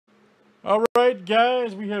All right,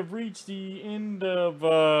 guys, we have reached the end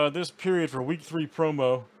of this period for Week 3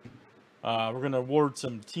 promo. We're going to award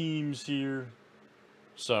some teams here.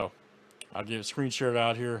 So, I'll get a screen share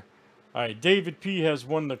out here. All right, David P. has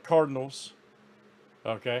won the Cardinals.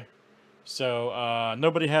 Okay. So,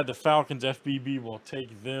 nobody had the Falcons. FBB will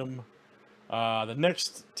take them. The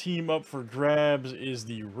next team up for grabs is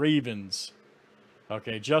the Ravens.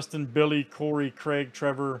 Okay, Justin, Billy, Corey, Craig,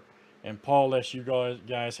 Trevor, and Paul S. You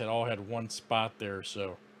guys had all had one spot there,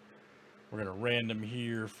 so we're gonna random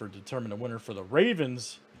here for determine the winner for the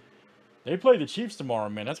Ravens. They play the Chiefs tomorrow,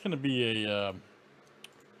 man. That's gonna be a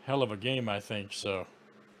hell of a game, I think. So.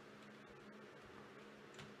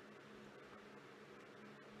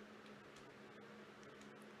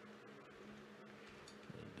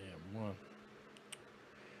 Damn one.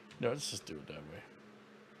 No, let's just do it that way.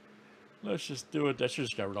 Let's just do it. That should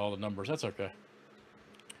just got rid of all the numbers. That's okay.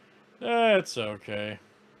 That's okay.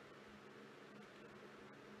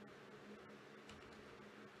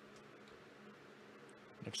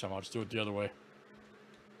 Next time I'll just do it the other way.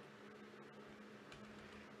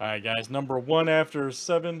 Alright, guys. Number 1 after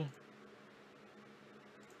 7.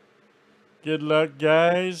 Good luck,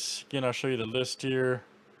 guys. Again, I'll show you the list here.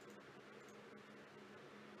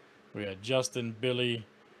 We got Justin, Billy,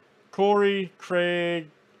 Corey, Craig,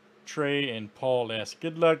 Trey, and Paul S.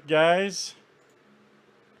 Good luck, guys.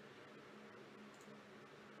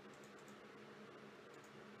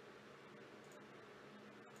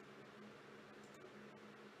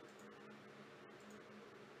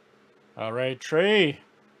 All right, Trey.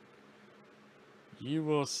 You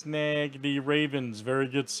will snag the Ravens. Very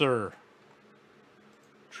good, sir.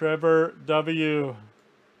 Trevor W.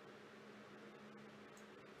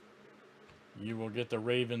 You will get the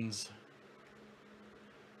Ravens.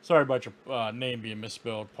 Sorry about your name being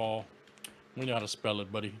misspelled, Paul. We know how to spell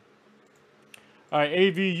it, buddy. All right,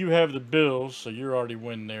 AV, you have the Bills, so you're already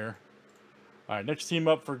win there. All right, next team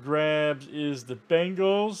up for grabs is the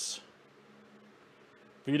Bengals.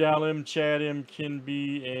 Vidal M, Chad M, Ken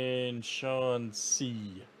B, and Sean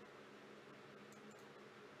C.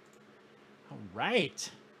 All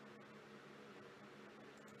right.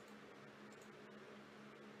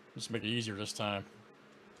 Let's make it easier this time.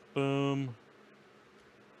 Boom.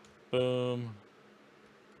 Boom.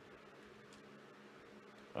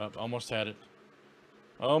 Almost had it.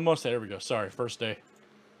 Almost had it. There we go. Sorry, first day.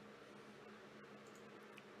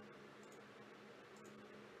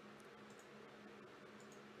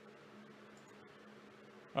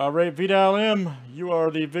 All right, Vidal M, you are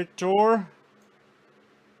the victor.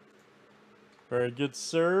 Very good,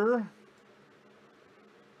 sir.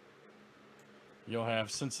 You'll have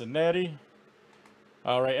Cincinnati.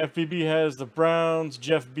 All right, FBB has the Browns.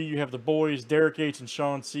 Jeff B, you have the boys. Derek H and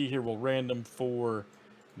Sean C here will random for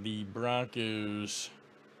the Broncos.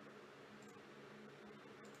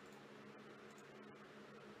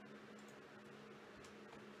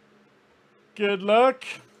 Good luck.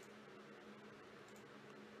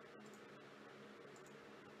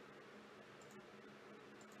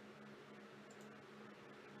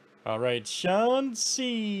 All right, Sean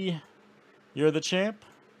C, you're the champ.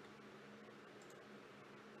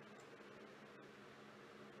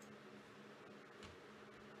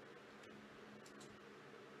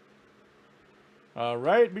 All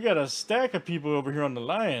right, we got a stack of people over here on the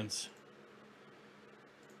Lions.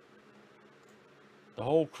 The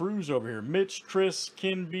whole crew's over here. Mitch, Chris,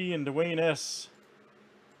 Ken B, and Dwayne S.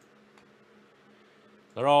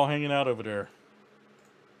 They're all hanging out over there.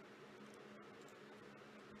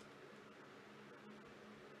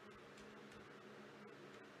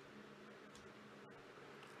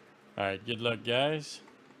 All right, good luck, guys.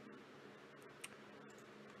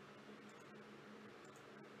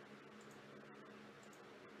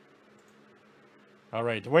 All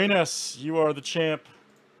right, Dwayne S., you are the champ.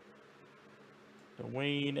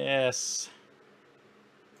 Dwayne S.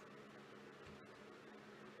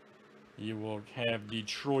 You will have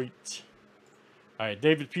Detroit. All right,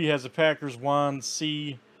 David P. has the Packers. Juan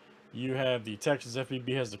C. You have the Texans.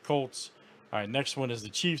 FBB has the Colts. All right, next one is the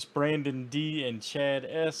Chiefs. Brandon D. and Chad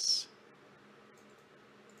S.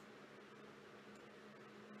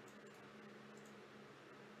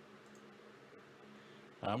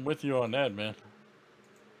 I'm with you on that, man.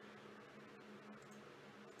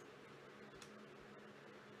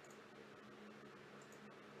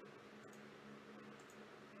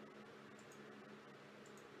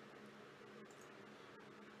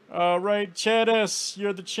 All right, Chad S.,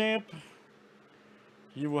 you're the champ.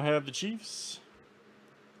 You will have the Chiefs.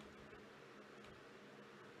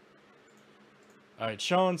 All right,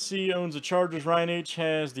 Sean C. owns the Chargers. Ryan H.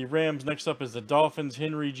 has the Rams. Next up is the Dolphins.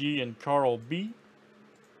 Henry G. and Carl B.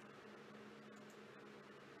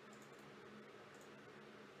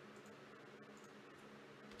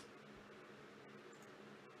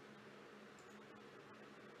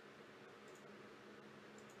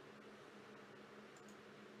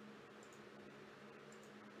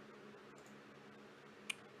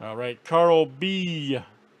 All right, Carl B.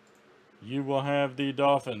 You will have the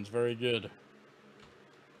Dolphins. Very good.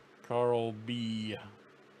 Carl B. All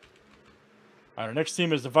right, our next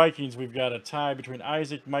team is the Vikings. We've got a tie between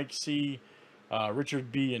Isaac, Mike C.,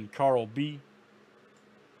 Richard B., and Carl B.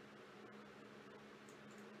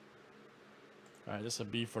 All right, this will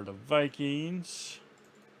be for the Vikings.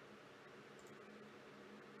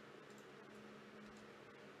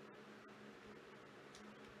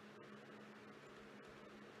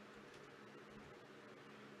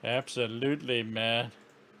 Absolutely, man.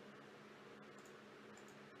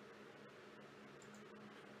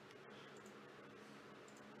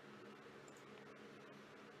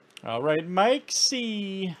 All right, Mike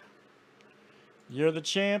C. You're the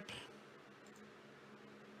champ.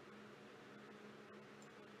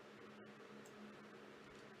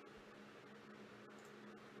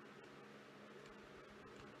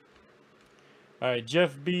 All right,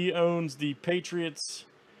 Jeff B. owns the Patriots.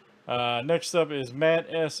 Next up is Matt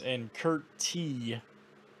S. and Kurt T.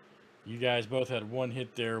 You guys both had one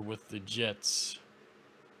hit there with the Jets.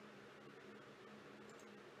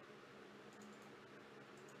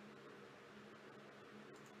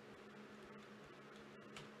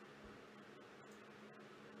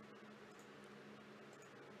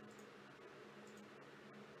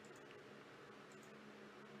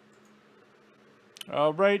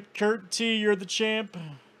 All right, Kurt T., you're the champ.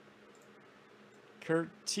 Kurt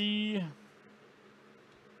T.,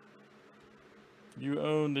 you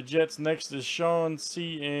own the Jets. Next is Sean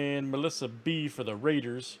C. and Melissa B. for the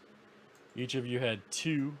Raiders. Each of you had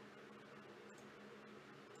two.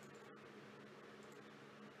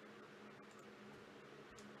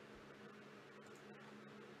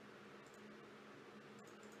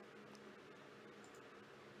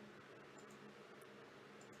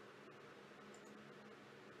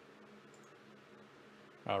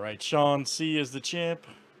 All right, Sean C. is the champ.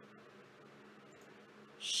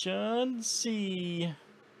 Sean C.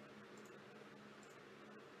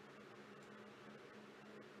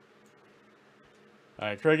 All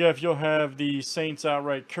right, Craig F., you'll have the Saints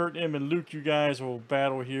outright. Kurt M. and Luke, you guys will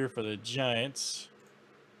battle here for the Giants.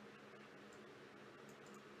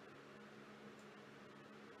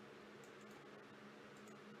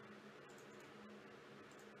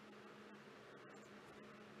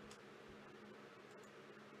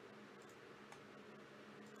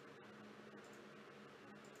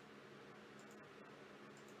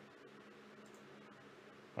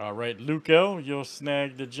 All right, Luke L., you'll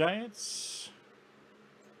snag the Giants.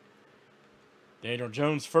 Daniel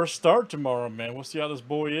Jones' first start tomorrow, man. We'll see how this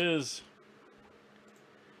boy is.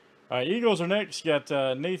 All right, Eagles are next. You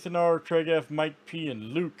got Nathan R., Craig F., Mike P.,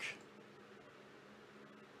 and Luke.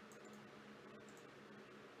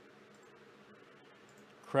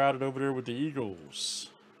 Crowded over there with the Eagles.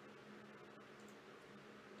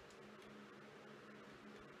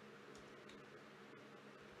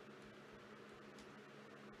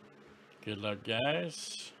 Good luck,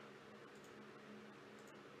 guys.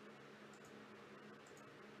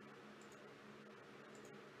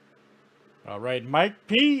 All right, Mike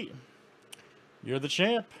P., you're the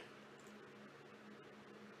champ.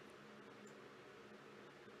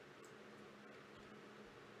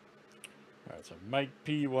 All right, so Mike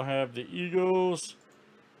P. will have the Eagles.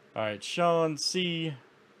 All right, Sean C.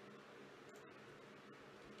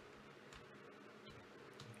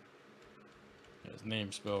 His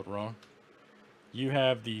name spelled wrong. You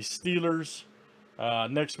have the Steelers.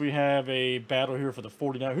 Next, we have a battle here for the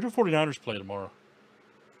 49ers. Who do 49ers play tomorrow?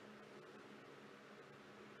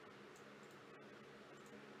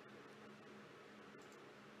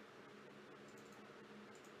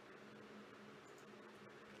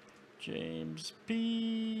 James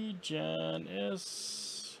P., John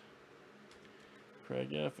S.,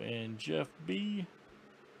 Craig F., and Jeff B.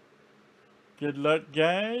 Good luck,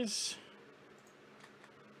 guys.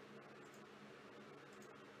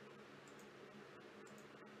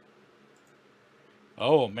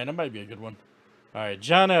 Oh, man, that might be a good one. All right,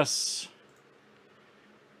 John S.,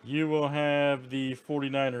 you will have the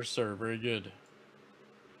 49ers, sir. Very good.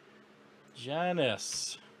 John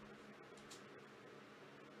S.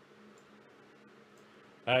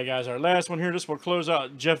 All right, guys, our last one here. This will close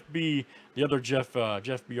out Jeff B., the other Jeff,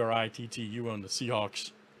 Jeff B-R-I-T-T. You own the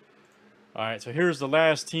Seahawks. All right, so here's the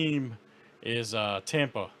last team is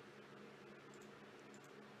Tampa.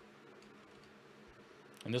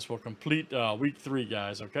 And this will complete week 3,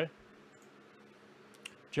 guys, okay?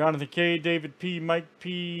 Jonathan K., David P., Mike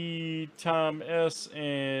P., Tom S.,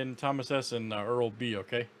 and Thomas S., and Earl B.,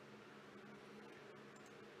 okay?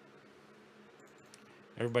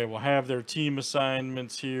 Everybody will have their team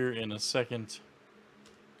assignments here in a second.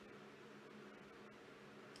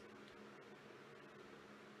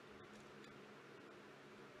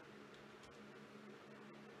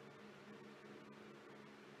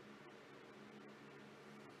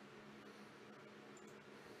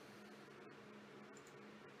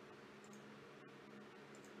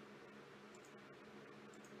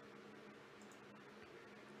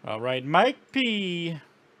 All right, Mike P.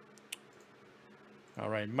 All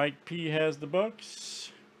right, Mike P has the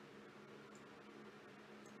Bucks.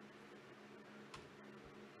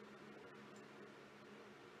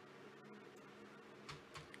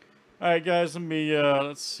 All right, guys, let me,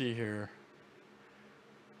 let's see here.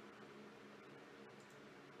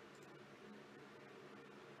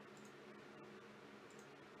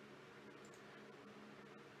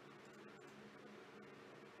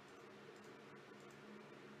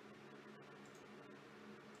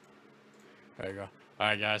 There you go. All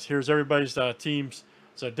right, guys, here's everybody's teams.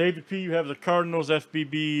 So, David P., you have the Cardinals.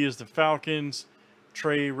 FBB is the Falcons.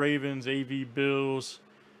 Trey, Ravens. AV, Bills.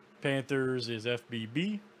 Panthers is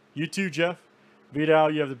FBB. You too, Jeff.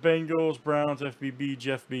 Vidal, you have the Bengals, Browns, FBB,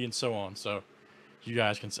 Jeff B., and so on. So, you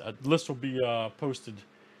guys can, the list will be posted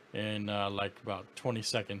in like about 20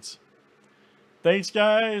 seconds. Thanks,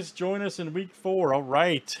 guys. Join us in week 4. All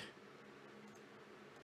right.